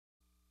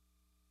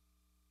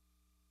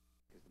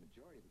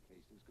majority of the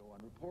cases go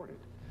unreported.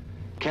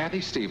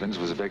 Kathy Stevens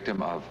was a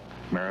victim of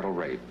marital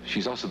rape.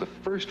 She's also the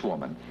first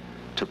woman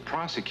to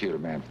prosecute a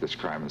man for this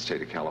crime in the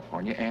state of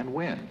California and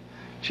win.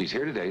 She's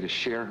here today to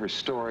share her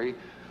story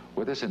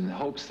with us in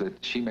hopes that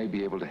she may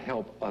be able to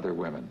help other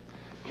women.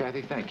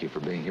 Kathy, thank you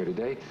for being here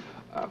today.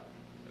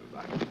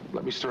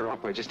 Let me start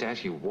off by just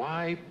asking you,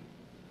 why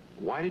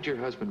did your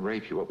husband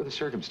rape you? What were the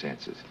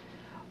circumstances?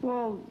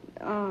 Well,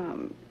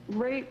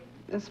 rape,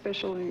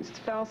 especially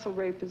spousal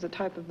rape, is a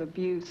type of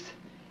abuse,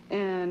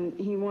 and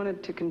he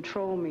wanted to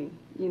control me,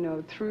 you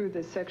know, through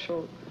the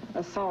sexual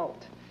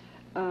assault.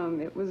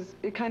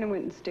 It kind of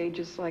went in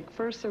stages. Like,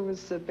 first there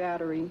was the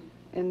battery,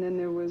 and then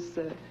there was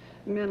the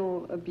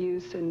mental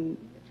abuse and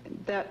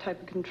that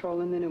type of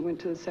control, and then it went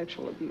to the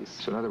sexual abuse.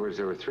 So in other words,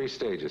 there were three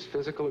stages: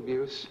 physical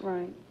abuse,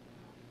 right,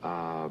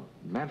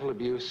 mental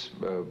abuse.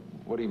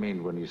 What do you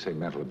mean when you say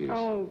mental abuse?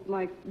 Oh,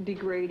 like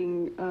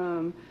degrading,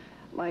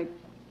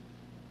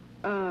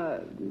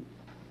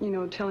 you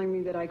know, telling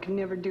me that I could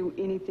never do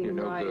anything you're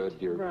no right. good.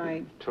 You're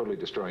right. Totally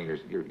destroying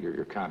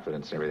your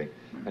confidence and everything.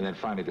 And then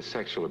finally the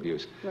sexual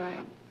abuse. Right.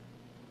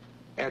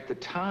 At the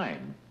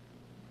time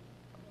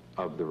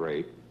of the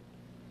rape,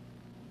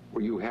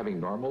 were you having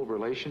normal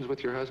relations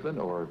with your husband,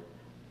 or?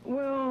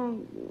 Well,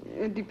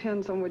 it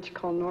depends on what you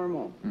call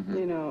normal. Mm-hmm.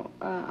 You know,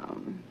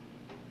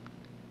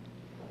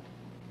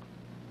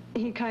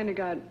 he kind of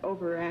got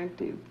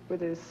overactive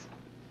with his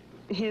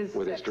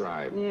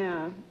drive.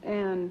 Yeah,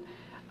 and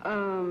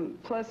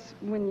plus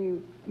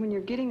when you're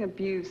getting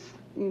abuse,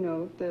 you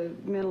know, the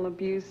mental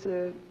abuse,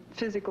 the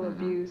physical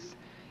mm-hmm. abuse,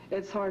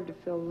 it's hard to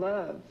feel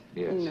love.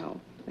 Yes. You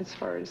know, as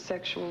far as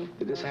sexual.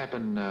 Did this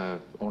happen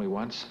only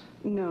once?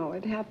 No,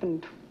 it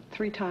happened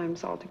 3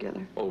 times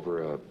altogether.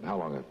 Over how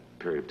long a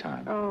period of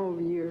time? Oh,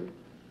 a year,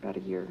 about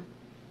a year.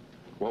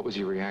 What was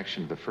your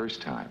reaction the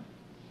first time?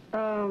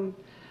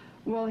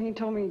 Well, he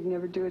told me he'd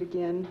never do it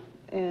again,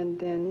 and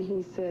then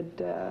he said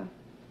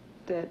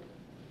that,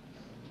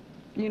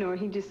 you know,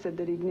 he just said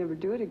that he'd never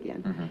do it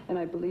again, mm-hmm. and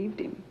I believed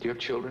him. Do you have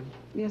children?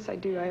 Yes, I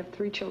do. I have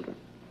 3 children.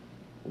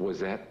 Was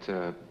that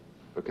a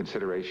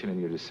consideration in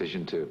your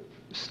decision to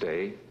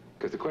stay?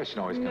 Because the question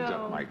always comes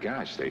up, my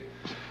gosh, they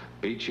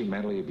beat you,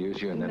 mentally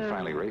abuse you, and then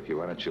finally rape you.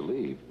 Why don't you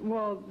leave?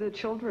 Well, the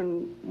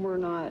children were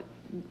not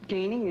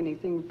gaining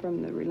anything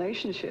from the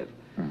relationship.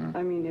 Mm-hmm.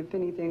 I mean, if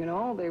anything at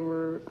all, they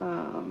were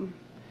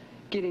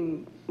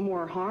getting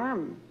more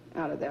harm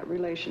out of that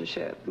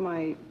relationship.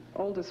 My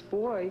oldest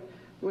boy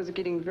was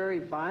getting very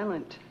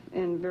violent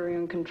and very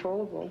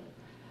uncontrollable.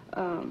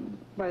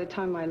 By the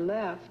time I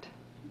left,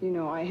 you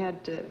know, I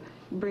had to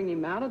bring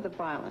him out of the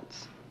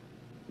violence,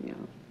 you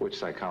know. Which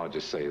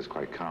psychologists say is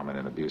quite common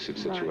in abusive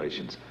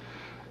situations.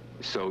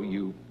 Right. So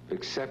you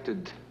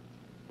accepted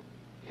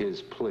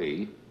his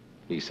plea.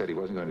 He said he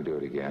wasn't going to do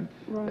it again.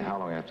 Right. How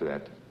long after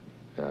that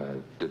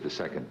did the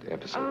second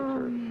episode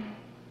occur?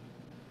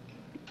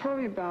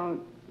 Probably about,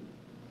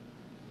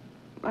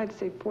 I'd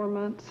say 4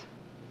 months.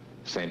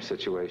 Same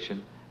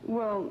situation?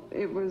 Well,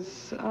 it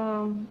was,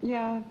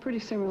 yeah, pretty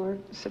similar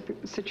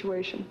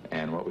situation.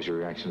 And what was your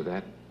reaction to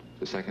that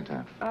the second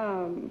time?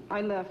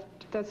 I left.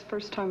 That's the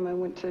first time I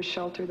went to a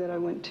shelter that I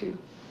went to.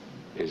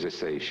 Is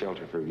this a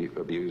shelter for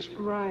abused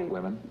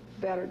women?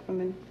 Battered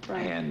women,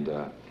 right.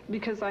 And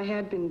because I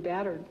had been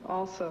battered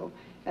also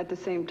at the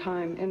same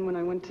time, and when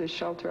I went to the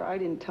shelter, I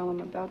didn't tell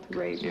them about the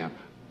rape. Yeah.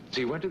 So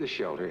you went to the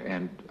shelter,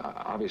 and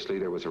obviously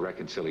there was a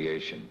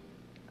reconciliation.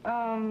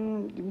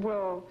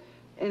 Well,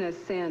 in a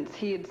sense,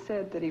 he had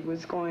said that he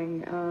was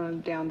going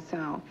down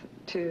south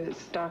to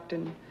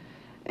Stockton,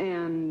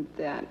 and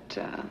that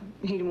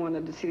he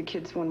wanted to see the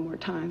kids one more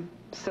time.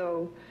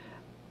 So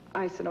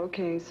I said,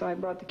 okay. So I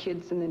brought the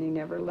kids, and then he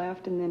never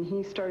left, and then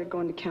he started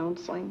going to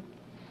counseling.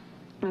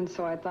 And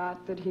so I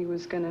thought that he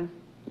was going to,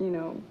 you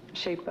know,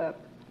 shape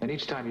up. And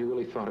each time you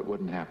really thought it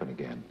wouldn't happen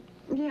again?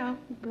 Yeah.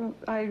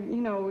 I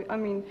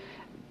mean,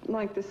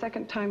 like the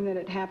second time that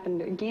it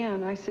happened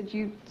again, I said,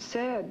 you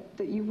said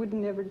that you would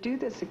never do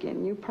this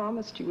again. You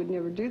promised you would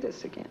never do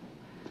this again.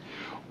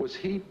 Was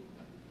he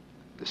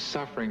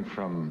suffering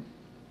from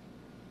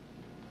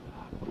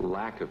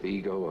lack of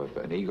ego,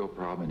 an ego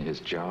problem in his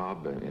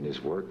job, in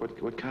his work?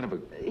 What kind of a...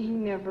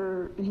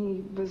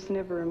 He was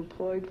never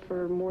employed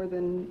for more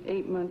than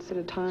 8 months at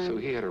a time. So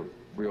he had a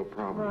real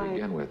problem to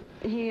begin with.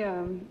 He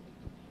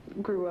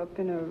grew up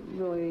in a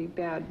really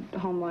bad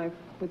home life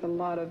with a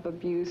lot of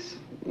abuse,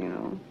 you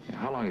know.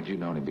 How long had you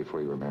known him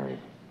before you were married?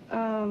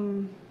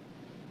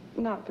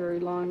 Not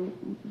very long.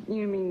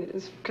 You mean,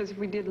 because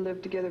we did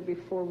live together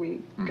before we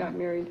mm-hmm. got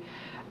married.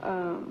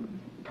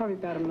 Probably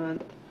about a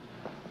month.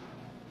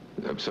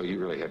 So you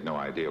really had no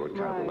idea what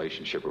kind of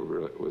relationship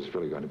it was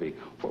really going to be.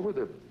 What were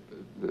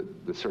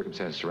the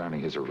circumstances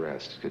surrounding his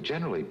arrest? Because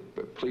generally,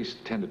 police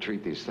tend to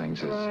treat these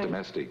things as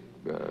domestic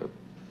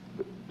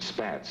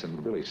spats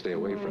and really stay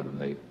away from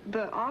them.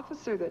 The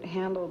officer that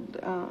handled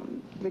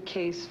the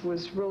case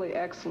was really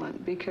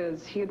excellent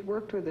because he had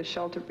worked with the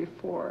shelter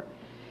before,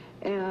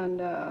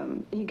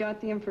 and he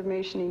got the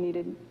information he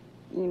needed,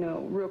 you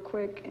know, real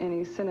quick, and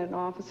he sent an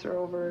officer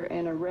over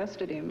and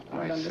arrested him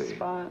right on the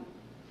spot.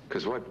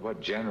 Because what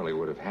generally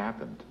would have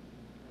happened?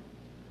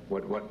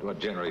 What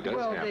generally does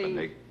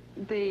happen?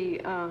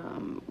 They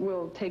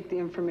will take the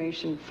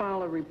information,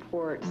 file a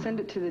report,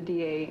 send it to the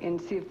DA, and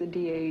see if the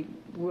DA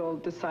will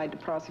decide to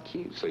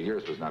prosecute. So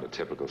yours was not a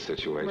typical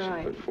situation,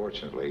 Right. but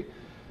fortunately,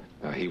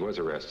 he was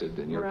arrested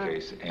in your Right.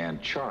 case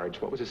and charged.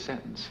 What was his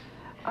sentence?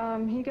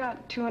 He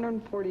got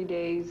 240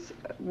 days,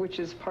 which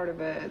is part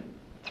of a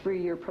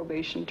 3-year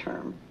probation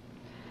term.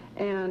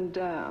 And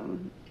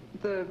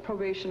the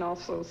probation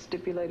also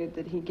stipulated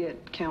that he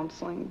get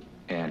counseling.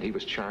 And he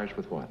was charged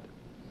with what?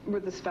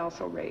 With the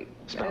spousal rape.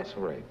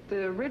 Spousal rape.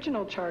 The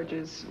original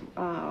charges,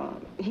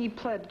 he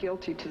pled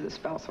guilty to the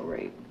spousal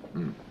rape.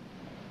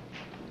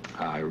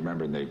 I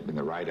remember in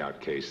the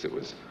Rideout case that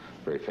was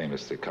very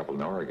famous, the couple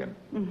in Oregon,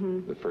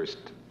 the first,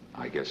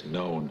 I guess,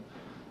 known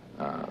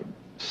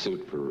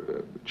suit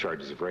for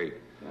charges of rape,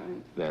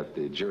 that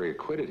the jury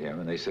acquitted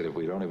him, and they said if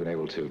we'd only been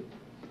able to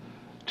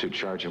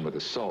charge him with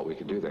assault, we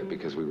could do that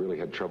because we really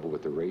had trouble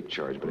with the rape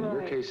charge. But in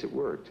your case, it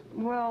worked.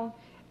 Well,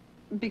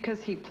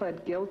 because he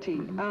pled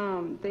guilty,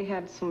 they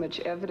had so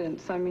much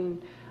evidence. I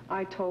mean,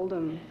 I told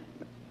him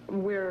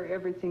where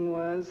everything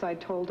was. I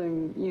told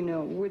him, you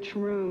know, which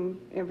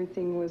room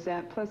everything was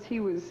at. Plus,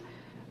 he was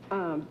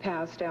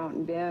passed out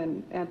in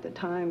bed at the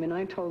time, and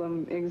I told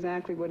him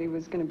exactly what he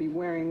was going to be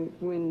wearing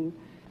when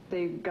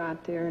they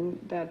got there, and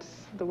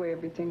that's the way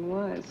everything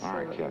was. All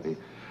right, Kathy.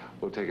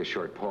 We'll take a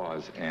short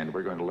pause, and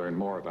we're going to learn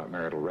more about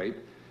marital rape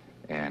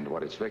and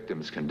what its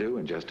victims can do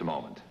in just a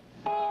moment.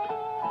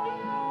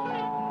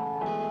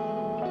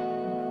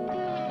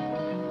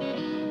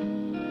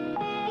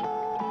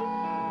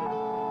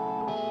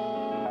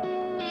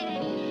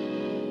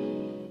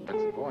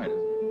 That's the point.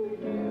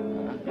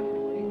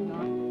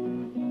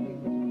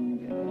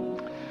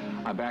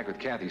 I'm back with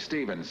Kathy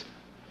Stevens,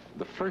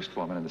 the first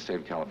woman in the state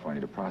of California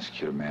to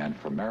prosecute a man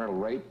for marital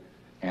rape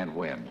and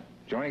win.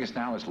 Joining us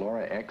now is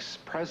Laura X,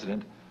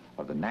 president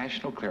of the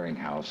National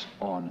Clearinghouse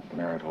on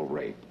Marital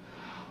Rape.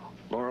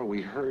 Laura,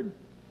 we heard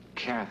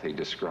Kathy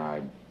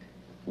describe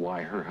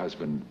why her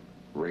husband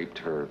raped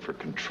her for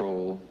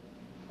control,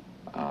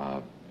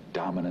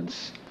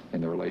 dominance in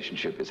the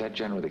relationship. Is that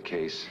generally the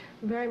case?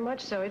 Very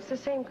much so. It's the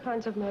same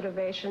kinds of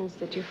motivations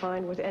that you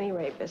find with any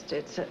rapist.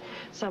 It's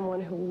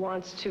someone who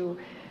wants to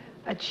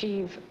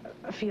achieve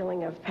a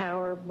feeling of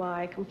power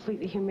by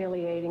completely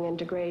humiliating and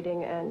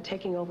degrading and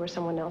taking over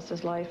someone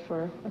else's life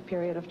for a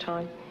period of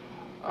time.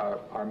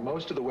 Are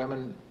most of the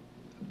women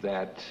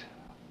that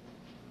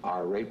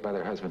are raped by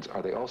their husbands,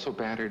 are they also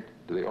battered?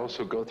 Do they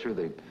also go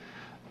through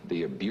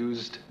the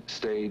abused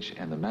stage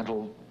and the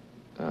mental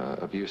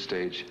abuse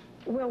stage?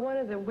 Well, one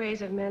of the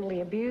ways of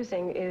mentally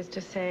abusing is to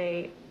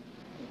say,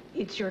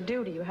 it's your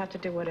duty. You have to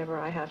do whatever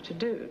I have to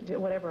do,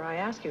 whatever I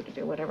ask you to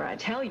do, whatever I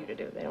tell you to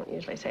do. They don't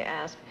usually say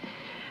ask.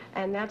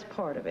 And that's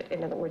part of it.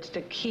 In other words,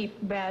 to keep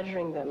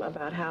badgering them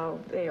about how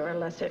they are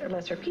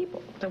lesser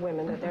people, the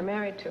women that they're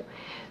married to.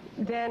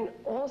 Then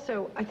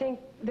also, I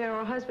think there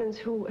are husbands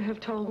who have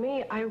told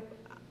me,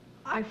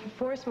 I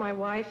force my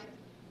wife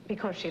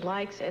because she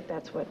likes it,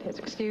 that's what his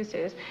excuse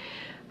is,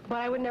 but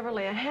I would never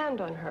lay a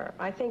hand on her.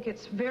 I think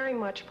it's very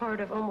much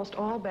part of almost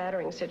all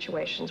battering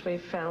situations.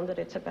 We've found that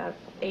it's about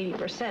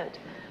 80%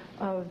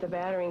 of the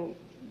battering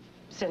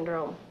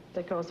syndrome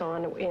that goes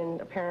on in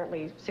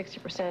apparently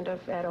 60%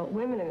 of adult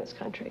women in this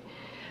country.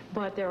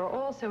 But there are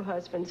also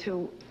husbands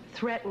who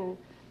threaten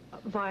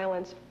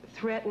violence,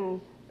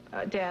 threaten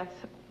death,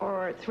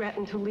 or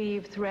threaten to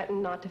leave,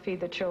 threaten not to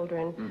feed the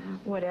children,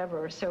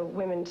 whatever. So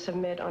women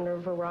submit under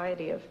a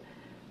variety of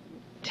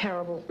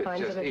terrible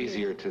kinds of abuse. It's just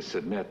easier to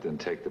submit than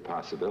take the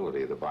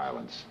possibility of the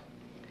violence.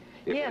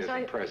 Yes,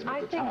 I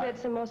think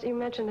that's the most, you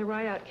mentioned the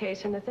Rideout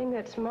case, and the thing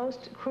that's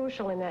most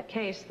crucial in that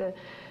case, the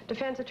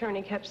defense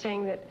attorney kept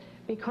saying that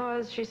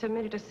because she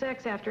submitted to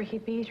sex after he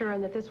beat her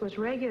and that this was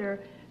regular,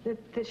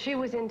 that she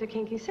was into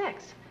kinky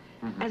sex,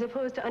 as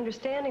opposed to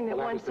understanding that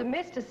one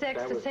submits to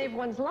sex to save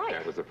one's life.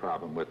 That was the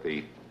problem with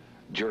the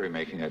jury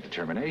making that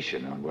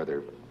determination on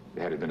whether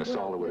had it been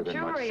assault, it would have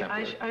been much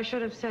simpler. I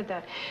should have said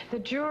that. The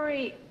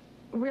jury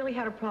really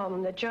had a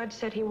problem. The judge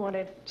said he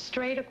wanted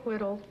straight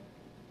acquittal.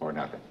 Or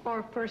nothing.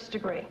 Or first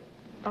degree.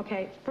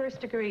 Okay,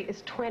 first degree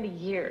is 20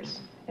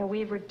 years. And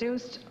we've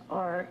reduced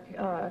our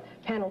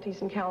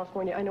penalties in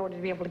California in order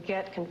to be able to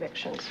get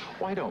convictions.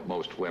 Why don't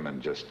most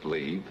women just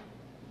leave?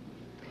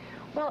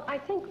 Well, I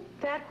think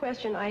that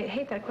question, I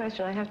hate that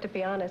question, I have to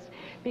be honest,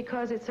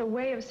 because it's a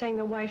way of saying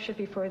the wife should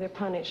be further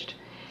punished.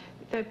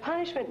 The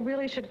punishment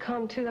really should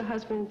come to the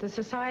husband. The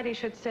society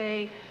should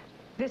say,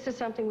 this is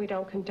something we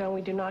don't condone.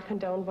 We do not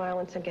condone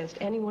violence against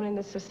anyone in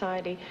this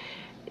society.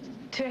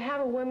 To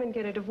have a woman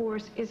get a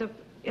divorce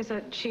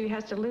she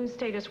has to lose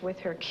status with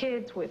her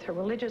kids, with her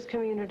religious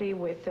community,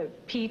 with the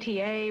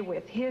PTA,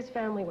 with his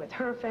family, with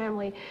her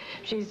family.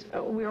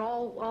 We're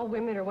all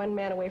women are one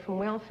man away from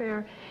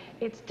welfare.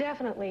 It's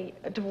definitely,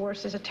 a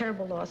divorce is a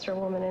terrible loss for a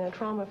woman and a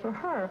trauma for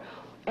her.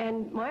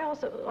 And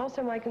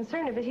also my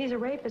concern, if he's a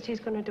rapist, he's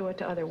going to do it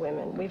to other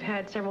women. We've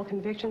had several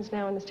convictions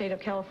now in the state of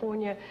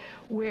California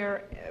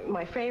where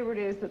my favorite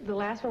is that the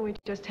last one we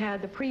just had,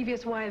 the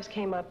previous wives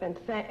came up and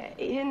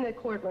in the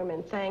courtroom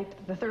and thanked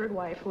the third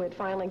wife who had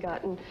finally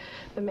gotten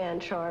the man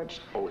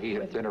charged. Oh, he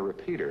had been a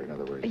repeater, in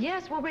other words.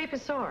 Yes, well,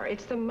 rapists are.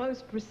 It's the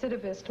most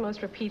recidivist,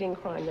 most repeating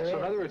crime there is. So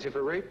in other words,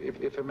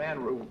 if a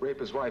man will rape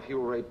his wife, he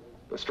will rape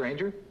a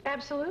stranger?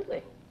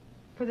 Absolutely.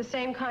 For the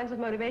same kinds of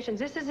motivations.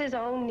 This is his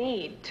own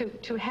need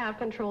to have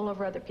control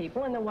over other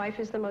people, and the wife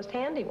is the most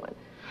handy one.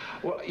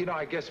 Well, you know,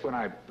 I guess when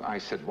I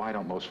said, why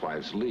don't most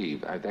wives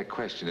leave, that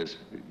question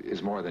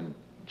is more than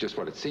just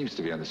what it seems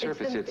to be on the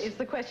surface. It's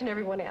the question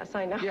everyone asks,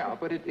 I know. Yeah,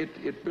 but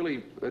it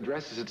really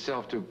addresses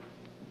itself to,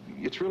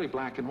 it's really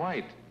black and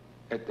white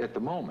at the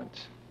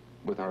moment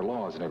with our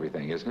laws and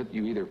everything, isn't it?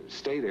 You either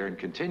stay there and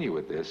continue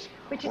with this,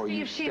 but you or see,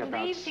 you if she step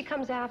leaves, out. she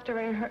comes after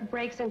and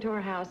breaks into her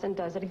house and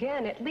does it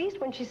again. At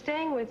least when she's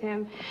staying with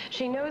him,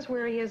 she knows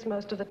where he is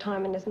most of the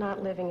time and is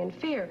not living in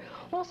fear.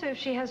 Also, if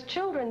she has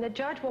children, the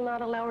judge will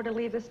not allow her to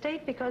leave the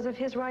state because of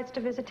his rights to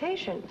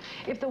visitation.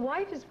 If the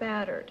wife is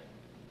battered,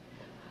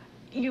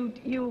 you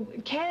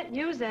can't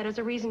use that as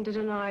a reason to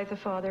deny the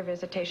father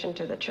visitation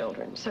to the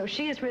children. So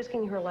she is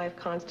risking her life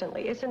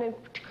constantly. It's a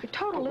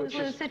total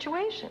lose-lose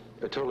situation.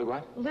 A totally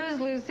what?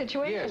 Lose-lose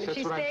situation. Yes, if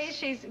she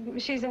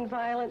stays, she's in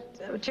violent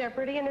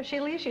jeopardy, and if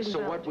she leaves, she's in So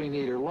violent what we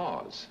need are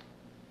laws.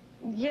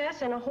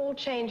 Yes, and a whole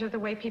change of the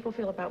way people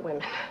feel about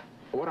women.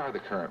 What are the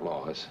current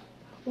laws?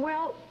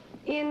 Well,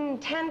 in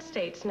 10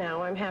 states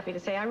now, I'm happy to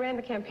say. I ran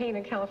the campaign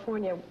in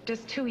California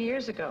just 2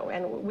 years ago,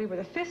 and we were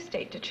the 5th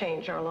state to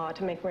change our law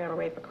to make marital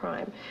rape a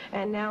crime.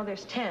 And now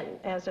there's 10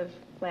 as of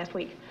last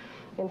week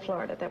in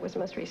Florida. That was the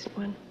most recent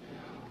one.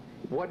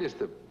 What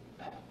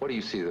do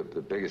you see the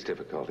biggest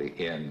difficulty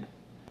in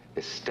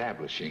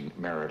establishing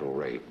marital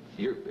rape?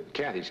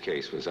 Kathy's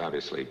case was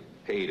obviously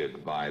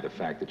aided by the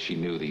fact that she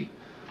knew the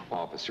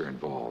officer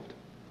involved.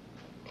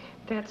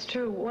 That's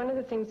true. One of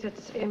the things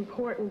that's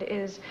important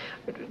is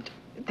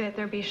that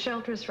there be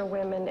shelters for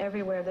women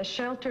everywhere. The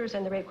shelters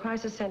and the rape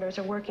crisis centers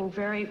are working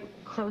very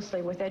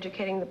closely with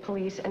educating the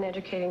police and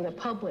educating the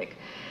public.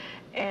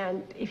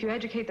 And if you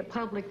educate the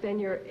public, then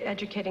you're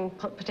educating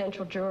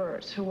potential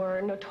jurors who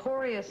are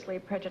notoriously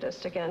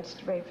prejudiced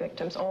against rape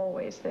victims,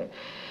 always.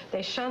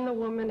 They shun the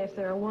woman if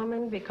they're a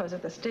woman because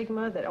of the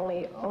stigma that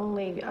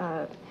only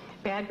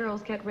bad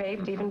girls get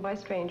raped, even by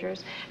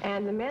strangers,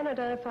 and the men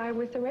identify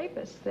with the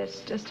rapists.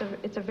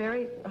 It's a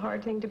very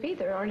hard thing to be.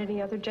 There aren't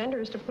any other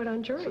genders to put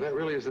on juries. So that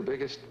really is the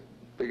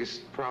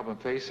biggest problem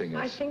facing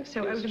us. I think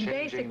so. It was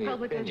basic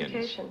public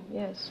education,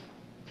 yes.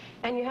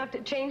 And you have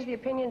to change the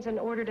opinions in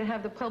order to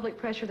have the public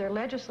pressure their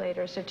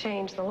legislators to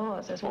change the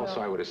laws as well. Also,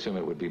 I would assume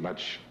it would be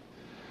much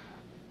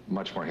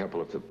more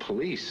helpful if the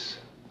police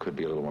could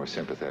be a little more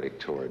sympathetic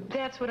toward.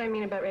 That's what I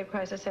mean about rape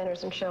crisis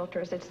centers and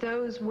shelters. It's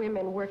those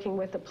women working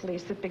with the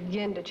police that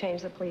begin to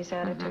change the police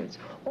attitudes.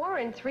 Or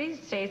in 3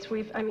 states,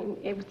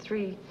 in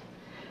 3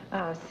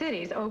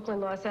 cities,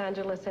 Oakland, Los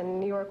Angeles, and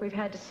New York, we've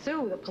had to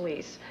sue the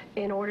police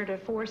in order to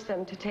force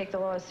them to take the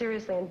laws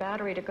seriously, and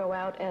battery to go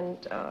out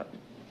and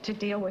to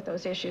deal with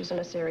those issues on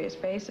a serious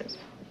basis.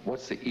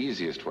 What's the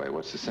easiest way,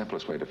 what's the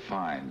simplest way to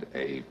find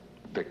a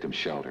victim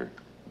shelter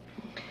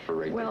for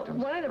rape victims?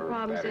 Well, one of the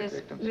problems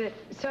is that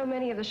so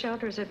many of the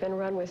shelters have been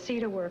run with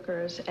CETA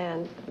workers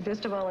and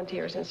VISTA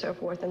volunteers and so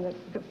forth, and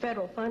the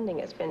federal funding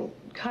has been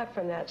cut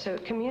from that, so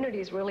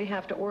communities really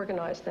have to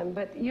organize them.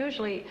 But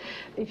usually,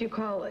 if you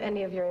call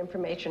any of your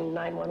information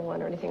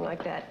 911 or anything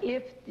like that,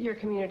 if your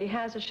community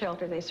has a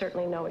shelter, they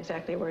certainly know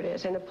exactly where it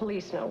is, and the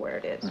police know where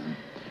it is.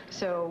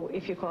 So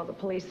if you call the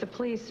police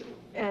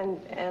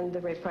and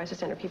the rape crisis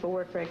center people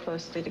work very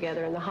closely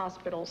together, and the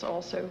hospitals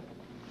also,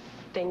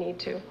 they need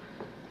to.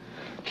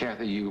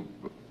 Kathy,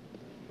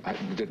 I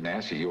didn't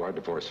ask you, you are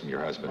divorced from your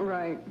husband.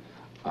 Right.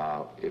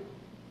 If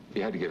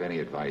you had to give any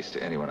advice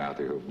to anyone out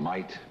there who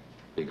might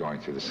be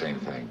going through the same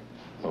thing,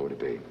 what would it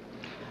be?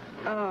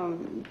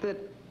 That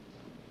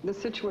the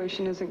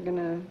situation isn't going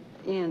to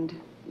end.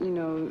 You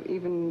know,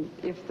 even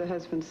if the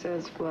husband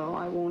says, well,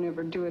 I won't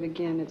ever do it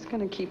again, it's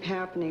going to keep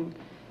happening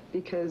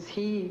because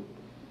he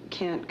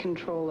can't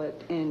control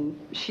it, and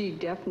she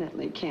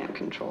definitely can't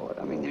control it.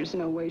 I mean, there's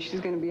no way she's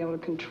going to be able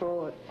to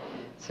control it.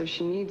 So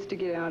she needs to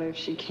get out if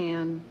she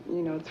can,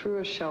 you know, through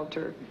a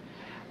shelter.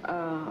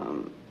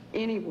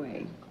 Any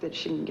way that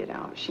she can get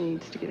out, she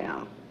needs to get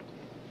out.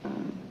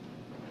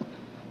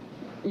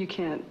 You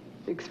can't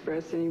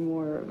express any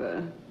more of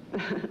a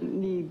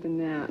need than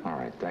that. All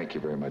right. Thank you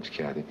very much,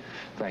 Kathy.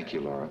 Thank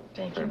you, Laura.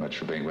 Thank you very much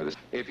for being with us.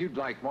 If you'd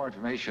like more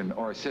information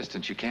or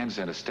assistance, you can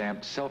send a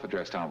stamped,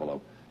 self-addressed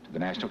envelope to the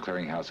National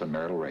Clearinghouse on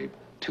Marital Rape,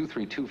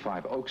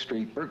 2325 Oak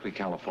Street, Berkeley,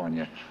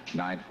 California,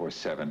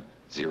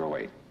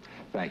 94708.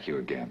 Thank you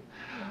again.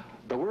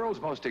 The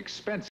world's most expensive